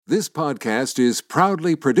This podcast is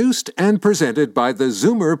proudly produced and presented by the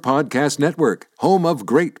Zoomer Podcast Network, home of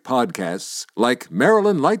great podcasts like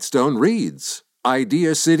Marilyn Lightstone Reads,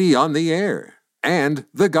 Idea City on the Air, and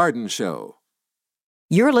The Garden Show.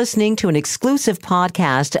 You're listening to an exclusive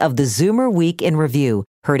podcast of the Zoomer Week in Review,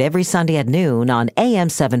 heard every Sunday at noon on AM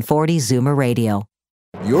 740 Zoomer Radio.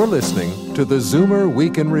 You're listening to the Zoomer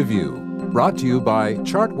Week in Review, brought to you by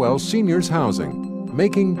Chartwell Seniors Housing,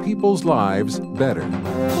 making people's lives better.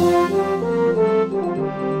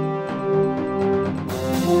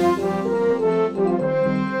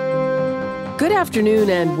 Good afternoon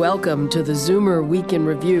and welcome to the Zoomer Week in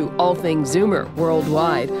Review, all things Zoomer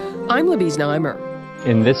worldwide. I'm Libby Znaimer.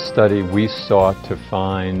 In this study, we sought to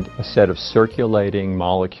find a set of circulating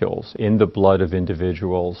molecules in the blood of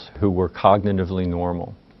individuals who were cognitively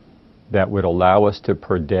normal that would allow us to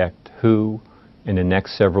predict who in the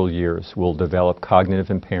next several years will develop cognitive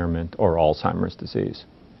impairment or Alzheimer's disease.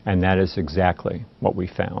 And that is exactly what we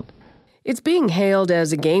found. It's being hailed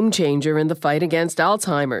as a game changer in the fight against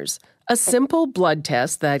Alzheimer's, a simple blood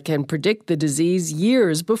test that can predict the disease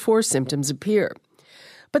years before symptoms appear.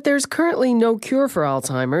 But there's currently no cure for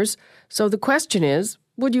Alzheimer's, so the question is,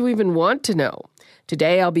 would you even want to know?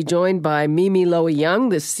 Today, I'll be joined by Mimi Lowy-Young,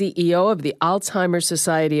 the CEO of the Alzheimer's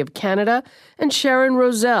Society of Canada, and Sharon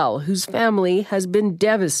Rosell, whose family has been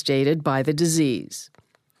devastated by the disease.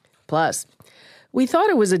 Plus, we thought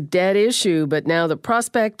it was a dead issue, but now the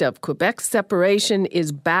prospect of Quebec's separation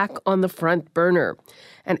is back on the front burner.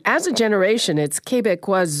 And as a generation, it's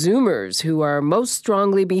Québécois Zoomers who are most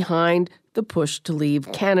strongly behind the push to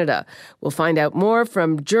leave Canada. We'll find out more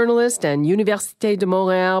from journalist and Université de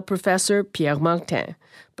Montréal professor Pierre Martin.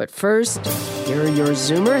 But first, here are your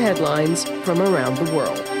Zoomer headlines from around the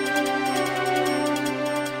world.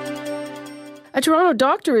 A Toronto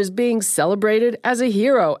doctor is being celebrated as a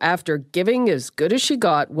hero after giving as good as she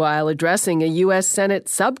got while addressing a U.S. Senate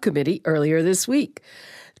subcommittee earlier this week.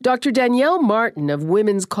 Dr. Danielle Martin of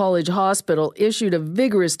Women's College Hospital issued a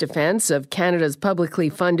vigorous defense of Canada's publicly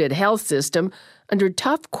funded health system under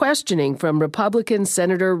tough questioning from Republican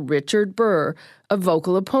Senator Richard Burr, a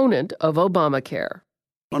vocal opponent of Obamacare.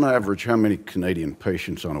 On average, how many Canadian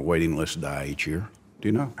patients on a waiting list die each year? Do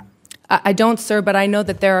you know? I don't, sir, but I know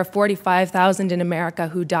that there are 45,000 in America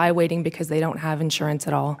who die waiting because they don't have insurance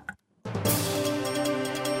at all.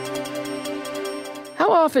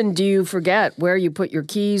 How often do you forget where you put your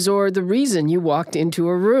keys or the reason you walked into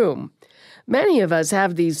a room? Many of us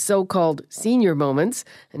have these so-called senior moments,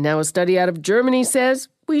 and now a study out of Germany says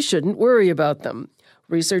we shouldn't worry about them.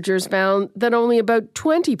 Researchers found that only about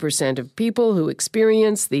 20% of people who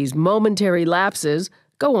experience these momentary lapses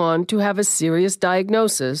go on to have a serious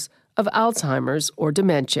diagnosis of Alzheimer's or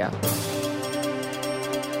dementia.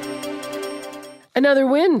 Another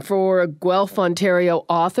win for a Guelph, Ontario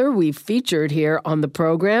author we've featured here on the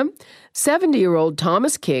program. 70-year-old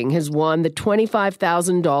Thomas King has won the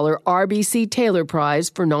 $25,000 RBC Taylor Prize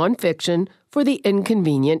for nonfiction for The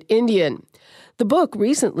Inconvenient Indian. The book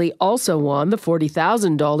recently also won the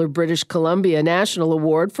 $40,000 British Columbia National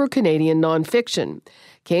Award for Canadian nonfiction.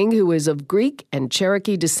 King, who is of Greek and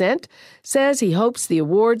Cherokee descent, says he hopes the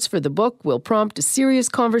awards for the book will prompt a serious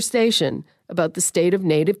conversation about the state of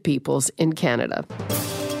Native peoples in Canada.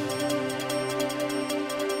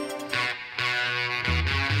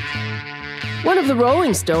 One of the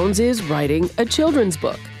Rolling Stones is writing a children's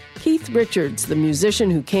book. Keith Richards, the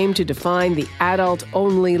musician who came to define the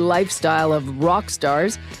adult-only lifestyle of rock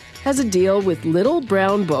stars, has a deal with Little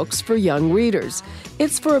Brown Books for young readers.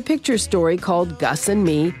 It's for a picture story called Gus and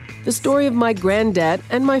Me, the story of my granddad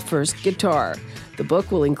and my first guitar. The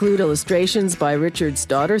book will include illustrations by Richards'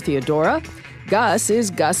 daughter, Theodora. Gus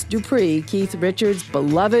is Gus Dupree, Keith Richards'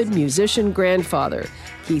 beloved musician grandfather.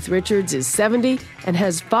 Keith Richards is 70 and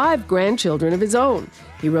has 5 grandchildren of his own.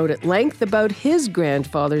 He wrote at length about his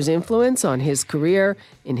grandfather's influence on his career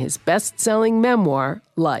in his best-selling memoir,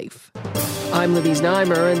 Life. I'm Libby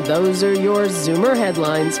Znaimer, and those are your Zoomer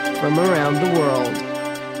headlines from around the world.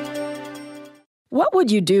 What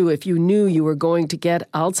would you do if you knew you were going to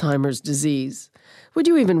get Alzheimer's disease? Would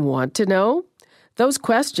you even want to know? Those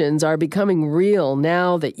questions are becoming real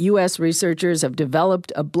now that U.S. researchers have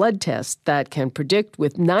developed a blood test that can predict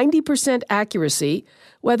with 90% accuracy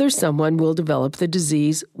whether someone will develop the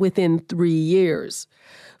disease within 3 years.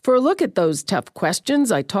 For a look at those tough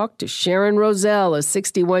questions, I talked to Sharon Rosell, a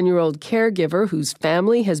 61-year-old caregiver whose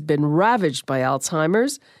family has been ravaged by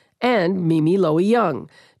Alzheimer's, and Mimi Lowy-Young,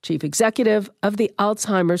 Chief Executive of the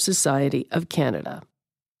Alzheimer's Society of Canada.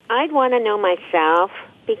 I'd want to know myself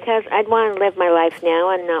because I'd want to live my life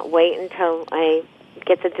now and not wait until I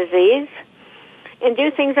get the disease. and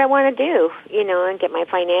do things I want to do, and get my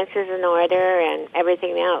finances in order and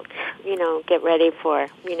everything else, get ready for,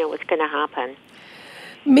 what's going to happen.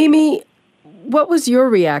 Mimi, what was your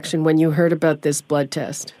reaction when you heard about this blood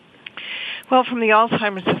test? Well, from the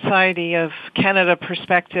Alzheimer's Society of Canada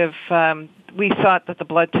perspective, we thought that the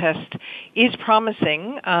blood test is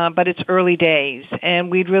promising, but it's early days,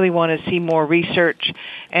 and we'd really want to see more research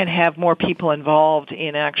and have more people involved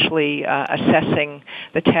in actually assessing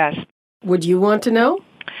the test. Would you want to know?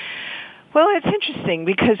 Well, it's interesting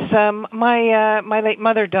because my late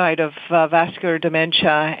mother died of vascular dementia,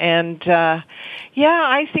 and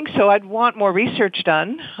I think so. I'd want more research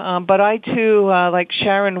done, but I too, like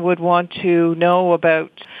Sharon, would want to know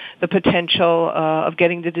about the potential of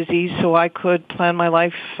getting the disease so I could plan my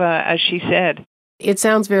life as she said. It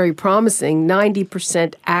sounds very promising,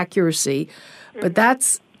 90% accuracy, but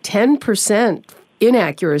that's 10%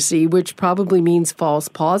 inaccuracy, which probably means false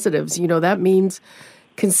positives. That means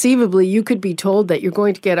conceivably you could be told that you're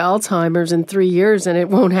going to get Alzheimer's in 3 years and it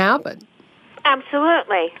won't happen.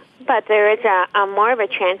 Absolutely. But there is a more of a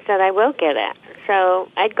chance that I will get it. So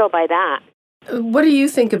I'd go by that. What do you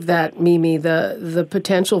think of that, Mimi, the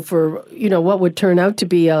potential for, what would turn out to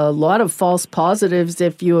be a lot of false positives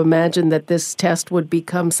if you imagine that this test would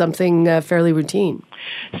become something fairly routine?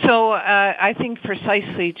 So I think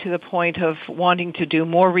precisely to the point of wanting to do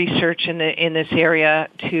more research in this area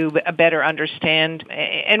to better understand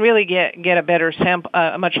and really get a better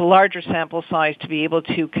a much larger sample size to be able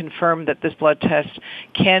to confirm that this blood test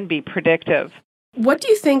can be predictive. What do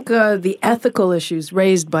you think the ethical issues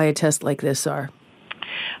raised by a test like this are?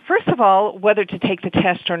 First of all, whether to take the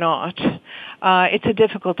test or not, it's a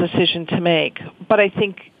difficult decision to make, but I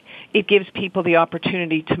think it gives people the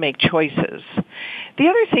opportunity to make choices. The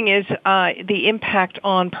other thing is the impact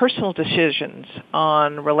on personal decisions,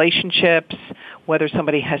 on relationships, whether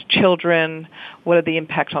somebody has children, what are the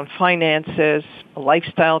impacts on finances,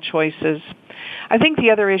 lifestyle choices. I think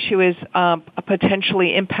the other issue is a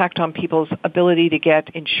potentially impact on people's ability to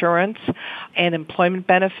get insurance and employment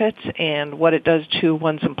benefits, and what it does to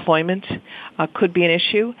one's employment could be an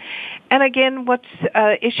issue. And again, what's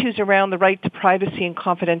issues around the right to privacy and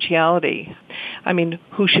confidentiality. I mean,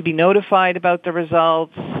 who should be notified about the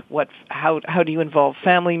results? How do you involve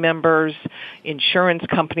family members, insurance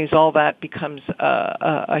companies? All that becomes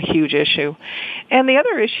a huge issue. And the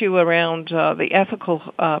other issue around the ethical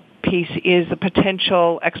piece is the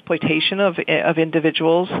potential exploitation of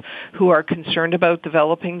individuals who are concerned about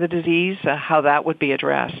developing the disease, how that would be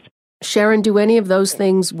addressed. Sharon, do any of those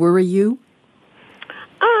things worry you?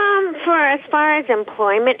 For as far as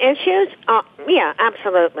employment issues, yeah,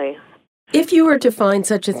 absolutely. If you were to find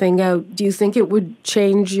such a thing out, do you think it would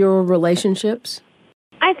change your relationships?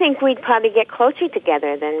 I think we'd probably get closer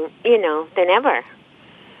together than ever.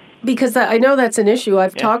 Because I know that's an issue.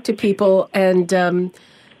 I've talked to people, and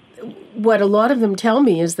what a lot of them tell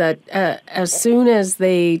me is that as soon as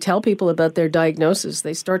they tell people about their diagnosis,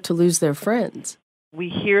 they start to lose their friends. We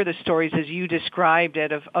hear the stories, as you described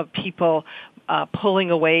it, of people pulling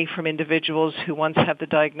away from individuals who once had the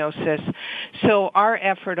diagnosis. So our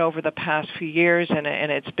effort over the past few years, and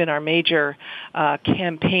it's been our major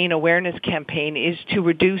awareness campaign, is to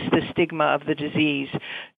reduce the stigma of the disease.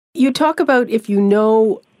 You talk about if you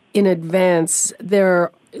know in advance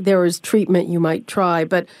there is treatment you might try,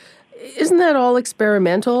 but isn't that all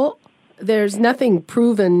experimental? There's nothing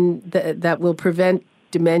proven that will prevent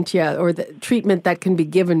dementia or the treatment that can be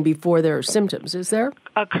given before there are symptoms, is there?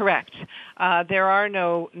 Correct. There are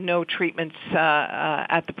no treatments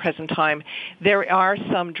at the present time. There are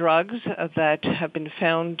some drugs that have been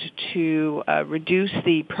found to reduce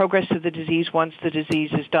the progress of the disease once the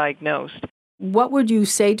disease is diagnosed. What would you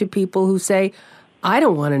say to people who say, I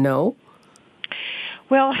don't want to know?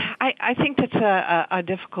 Well, I think that's a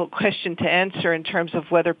difficult question to answer in terms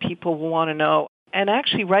of whether people will want to know. And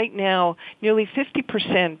actually, right now, nearly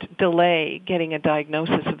 50% delay getting a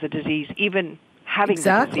diagnosis of the disease, even having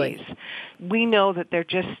the disease. We know that there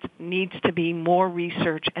just needs to be more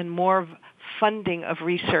research and more funding of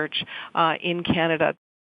research in Canada.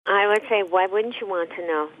 I would say, why wouldn't you want to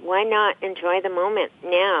know? Why not enjoy the moment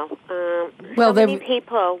now? Many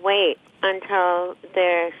people wait until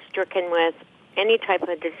they're stricken with any type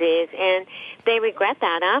of disease, and they regret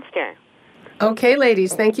that after. Okay,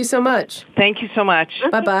 ladies, thank you so much. Thank you so much.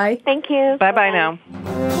 Okay. Bye-bye. Thank you. Bye-bye now.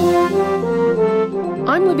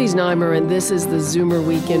 I'm Libby Znaimer, and this is the Zoomer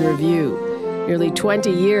Week in Review. Nearly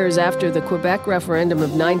 20 years after the Quebec referendum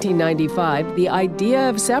of 1995, the idea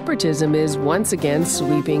of separatism is once again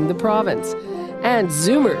sweeping the province. And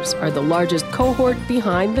Zoomers are the largest cohort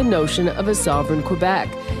behind the notion of a sovereign Quebec.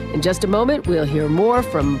 In just a moment, we'll hear more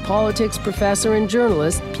from politics professor and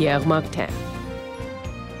journalist Pierre Martin.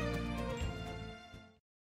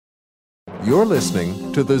 You're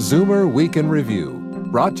listening to the Zoomer Week in Review,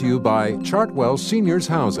 brought to you by Chartwell Seniors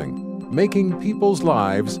Housing, making people's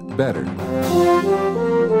lives better.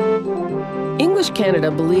 English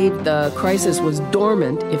Canada believed the crisis was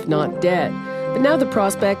dormant, if not dead. But now the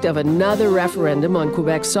prospect of another referendum on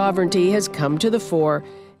Quebec's sovereignty has come to the fore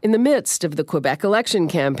in the midst of the Quebec election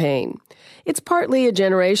campaign. It's partly a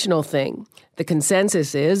generational thing. The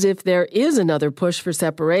consensus is if there is another push for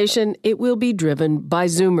separation, it will be driven by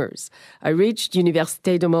Zoomers. I reached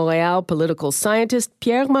Université de Montréal political scientist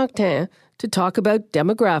Pierre Martin to talk about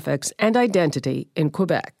demographics and identity in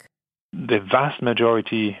Quebec. The vast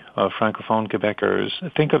majority of Francophone Quebecers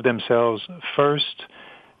think of themselves first,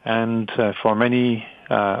 and for many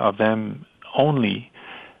of them only,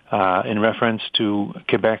 in reference to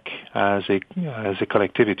Quebec as a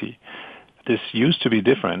collectivity. This used to be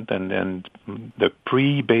different, and the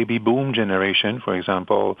pre-baby boom generation, for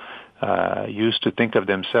example, used to think of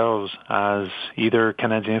themselves as either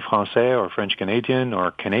Canadien Français or French Canadian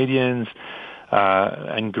or Canadians,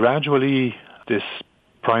 and gradually this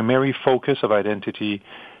primary focus of identity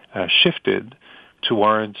shifted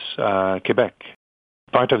towards Quebec.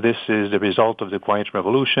 Part of this is the result of the Quiet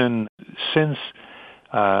Revolution. Since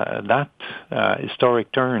that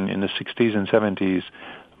historic turn in the 60s and 70s,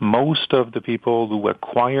 most of the people who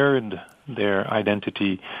acquired their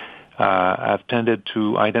identity have tended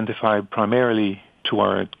to identify primarily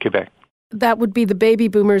toward Quebec. That would be the baby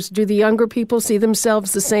boomers. Do the younger people see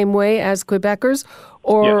themselves the same way as Quebecers?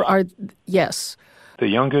 Or yes. The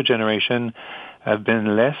younger generation have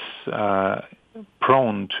been less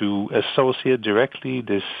prone to associate directly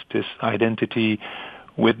this identity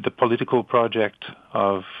with the political project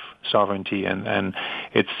of sovereignty, and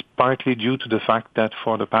it's partly due to the fact that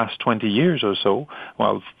for the past 20 years or so,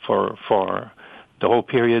 well, for the whole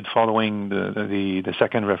period following the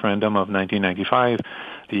second referendum of 1995,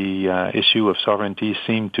 the issue of sovereignty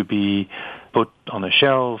seemed to be put on a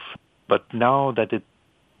shelf. But now that it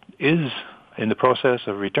is in the process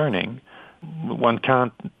of returning, one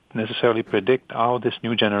can't necessarily predict how this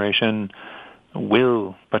new generation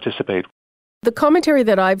will participate. The commentary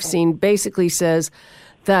that I've seen basically says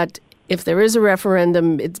that if there is a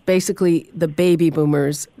referendum, it's basically the baby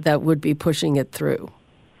boomers that would be pushing it through.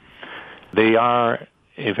 They are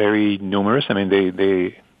very numerous. I mean,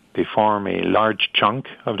 they form a large chunk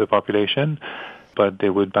of the population, but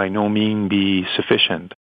they would by no means be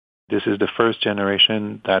sufficient. This is the first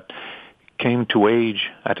generation that came to age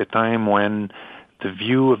at a time when the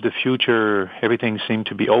view of the future, everything seemed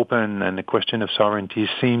to be open, and the question of sovereignty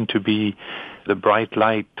seemed to be the bright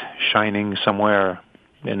light shining somewhere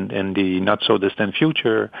in the not-so-distant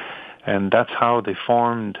future. And that's how they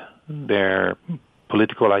formed their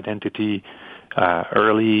political identity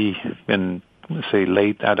early in, say,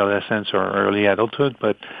 late adolescence or early adulthood.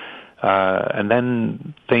 And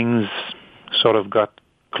then things sort of got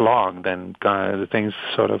clogged, and things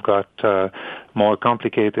sort of got more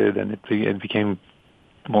complicated, and it became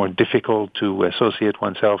more difficult to associate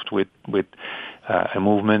oneself with a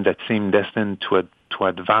movement that seemed destined to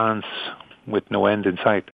advance with no end in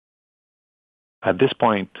sight. At this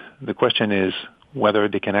point, the question is whether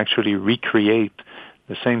they can actually recreate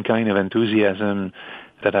the same kind of enthusiasm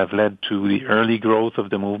that have led to the early growth of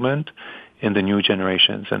the movement in the new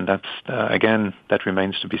generations. And that's, again, that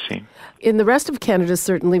remains to be seen. In the rest of Canada,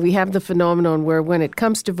 certainly, we have the phenomenon where when it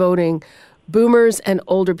comes to voting, boomers and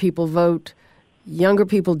older people vote, younger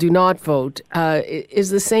people do not vote. Is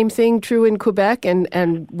the same thing true in Quebec,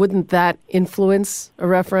 and wouldn't that influence a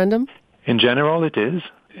referendum? In general, it is.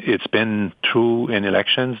 It's been true in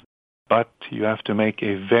elections, but you have to make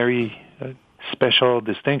a very special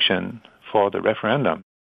distinction for the referendum.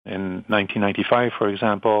 In 1995, for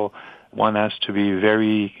example, one has to be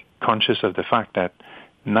very conscious of the fact that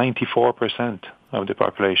 94% of the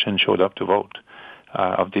population showed up to vote,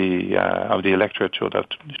 of the electorate showed up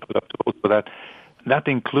to vote. So that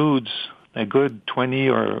includes a good 20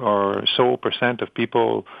 or so percent of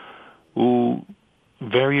people who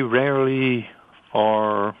very rarely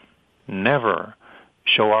or never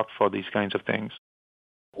show up for these kinds of things.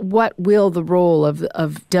 What will the role of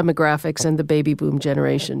demographics and the baby boom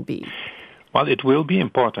generation be? Well, it will be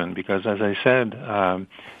important because, as I said,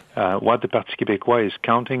 what the Parti québécois is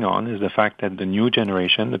counting on is the fact that the new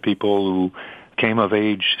generation, the people who came of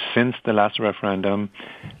age since the last referendum,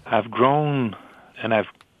 have grown and have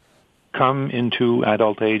come into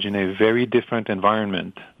adult age in a very different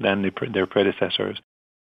environment than their predecessors.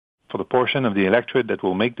 For the portion of the electorate that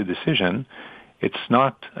will make the decision, it's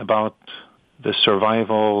not about the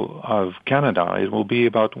survival of Canada. It will be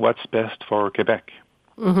about what's best for Quebec.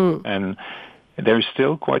 Mm-hmm. And there's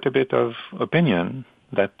still quite a bit of opinion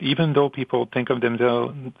that even though people think of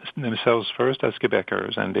themselves first as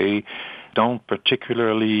Quebecers and they don't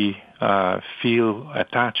particularly feel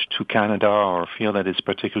attached to Canada or feel that it's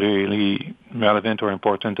particularly relevant or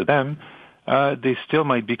important to them, they still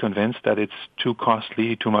might be convinced that it's too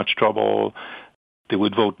costly, too much trouble. They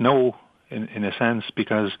would vote no, in a sense,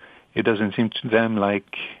 because it doesn't seem to them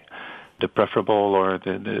like the preferable or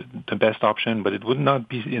the best option, but it would not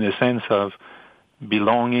be in a sense of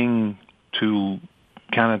belonging to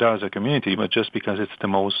Canada as a community, but just because it's the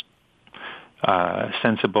most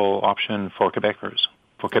sensible option for Quebecers,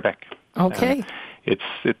 for Quebec. Okay. And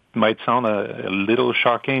it might sound a little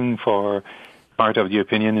shocking for part of the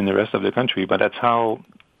opinion in the rest of the country, but that's how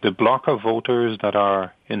the block of voters that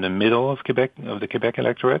are in the middle of Quebec, of the Quebec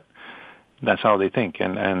electorate, that's how they think.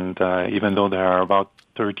 And even though there are about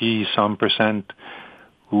 30-some%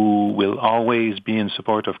 who will always be in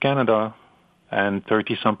support of Canada and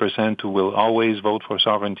 30-some% who will always vote for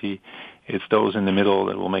sovereignty, it's those in the middle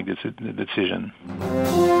that will make the decision.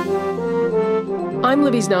 I'm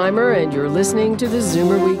Libby Znaimer, and you're listening to the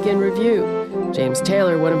Zoomer Week in Review. James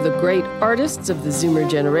Taylor, one of the great artists of the Zoomer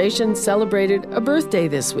generation, celebrated a birthday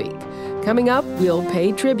this week. Coming up, we'll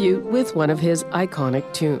pay tribute with one of his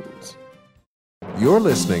iconic tunes. You're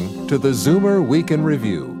listening to the Zoomer Week in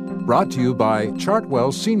Review, brought to you by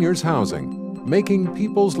Chartwell Seniors Housing, making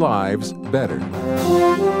people's lives better.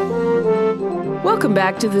 Welcome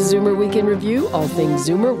back to the Zoomer Week in Review, all things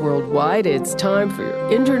Zoomer worldwide. It's time for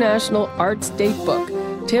your International Arts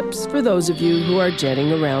Datebook, tips for those of you who are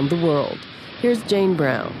jetting around the world. Here's Jane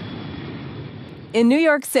Brown. In New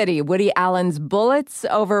York City, Woody Allen's Bullets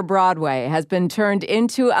Over Broadway has been turned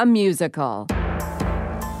into a musical.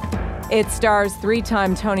 It stars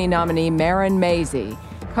three-time Tony nominee Marin Mazzie.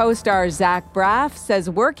 Co-star Zach Braff says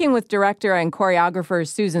working with director and choreographer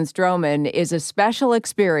Susan Stroman is a special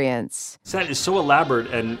experience. Set is so elaborate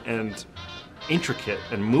and intricate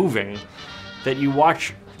and moving that you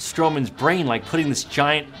watch Stroman's brain like putting this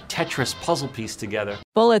giant Tetris puzzle piece together.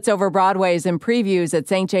 Bullets Over Broadway is in previews at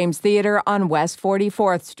St. James Theater on West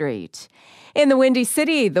 44th Street. In the Windy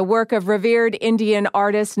City, the work of revered Indian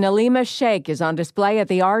artist Nalima Sheikh is on display at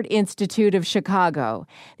the Art Institute of Chicago.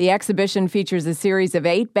 The exhibition features a series of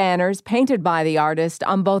 8 banners painted by the artist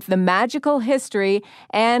on both the magical history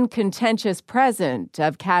and contentious present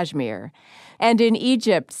of Kashmir. And in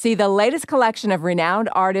Egypt, see the latest collection of renowned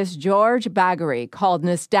artist George Bagheri called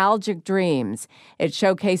Nostalgic Dreams. It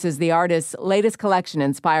showcases the artist's latest collection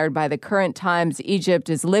inspired by the current times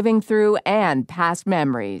Egypt is living through and past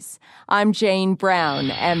memories. I'm Jane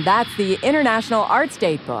Brown, and that's the International Arts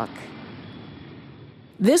Datebook.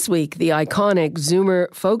 This week, the iconic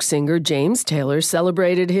Zoomer folk singer James Taylor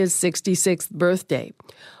celebrated his 66th birthday.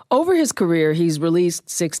 Over his career, he's released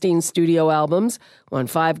 16 studio albums, won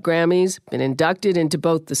 5 Grammys, been inducted into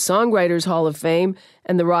both the Songwriters Hall of Fame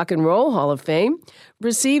and the Rock and Roll Hall of Fame,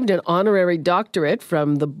 received an honorary doctorate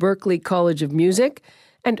from the Berklee College of Music,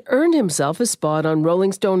 and earned himself a spot on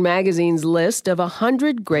Rolling Stone magazine's list of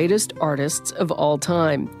 100 greatest artists of all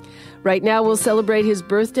time. Right now, we'll celebrate his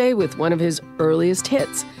birthday with one of his earliest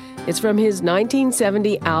hits. It's from his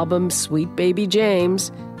 1970 album, Sweet Baby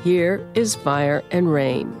James. Here is Fire and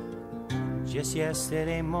Rain. Just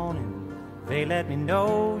yesterday morning, they let me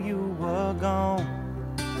know you were gone.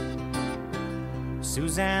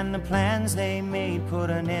 Suzanne, the plans they made put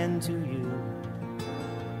an end to you.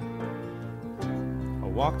 I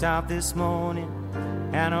walked out this morning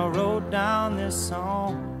and I wrote down this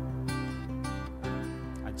song.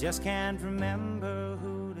 I just can't remember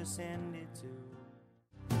who to send it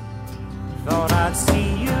to. Thought I'd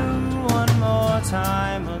see you one more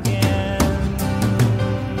time again.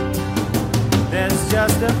 There's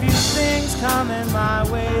just a few things coming my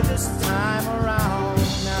way this time around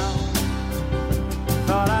now.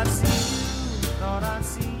 Thought I'd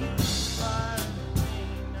see you far away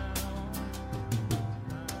now.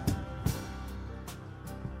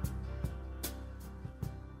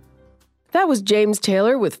 That was James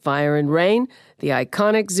Taylor with Fire and Rain. The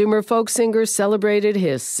iconic Zoomer folk singer celebrated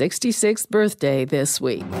his 66th birthday this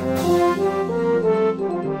week.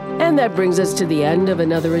 And that brings us to the end of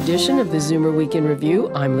another edition of the Zoomer Week in Review.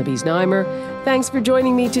 I'm Libby Znaimer. Thanks for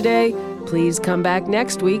joining me today. Please come back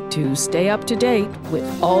next week to stay up to date with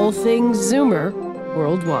all things Zoomer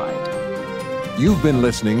worldwide. You've been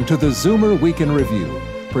listening to the Zoomer Week in Review,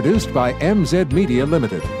 produced by MZ Media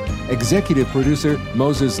Limited. Executive producer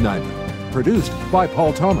Moses Znaimer. Produced by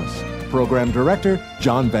Paul Thomas. Program Director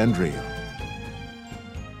John Van Driel.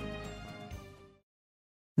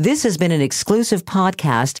 This has been an exclusive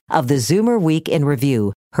podcast of the Zoomer Week in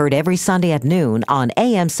Review, heard every Sunday at noon on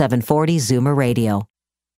AM 740 Zoomer Radio.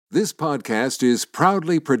 This podcast is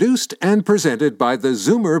proudly produced and presented by the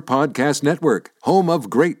Zwir Podcast Network, home of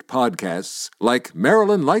great podcasts like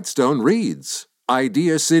Marilyn Lightstone Reads,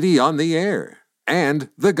 Idea City on the Air, and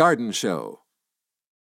The Garden Show.